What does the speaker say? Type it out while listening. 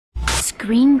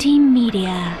Green Team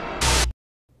Media.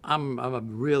 I'm a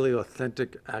really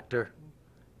authentic actor,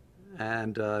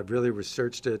 and I've really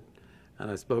researched it, and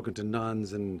I've spoken to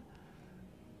nuns, and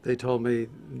they told me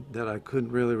that I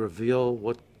couldn't really reveal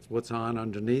what's on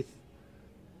underneath,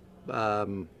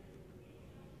 so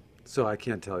I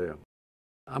can't tell you.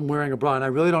 I'm wearing a bra, and I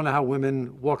really don't know how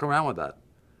women walk around with that.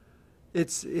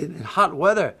 It's in hot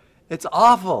weather. It's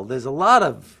awful. There's a lot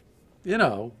of,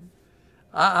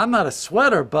 I'm not a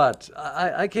sweater, but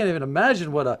I can't even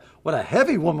imagine what a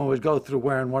heavy woman would go through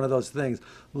wearing one of those things,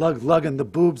 lugging the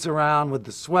boobs around with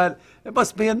the sweat. It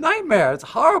must be a nightmare. It's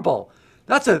horrible.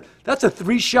 That's a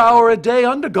 3-shower-a-day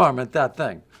undergarment, that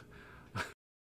thing.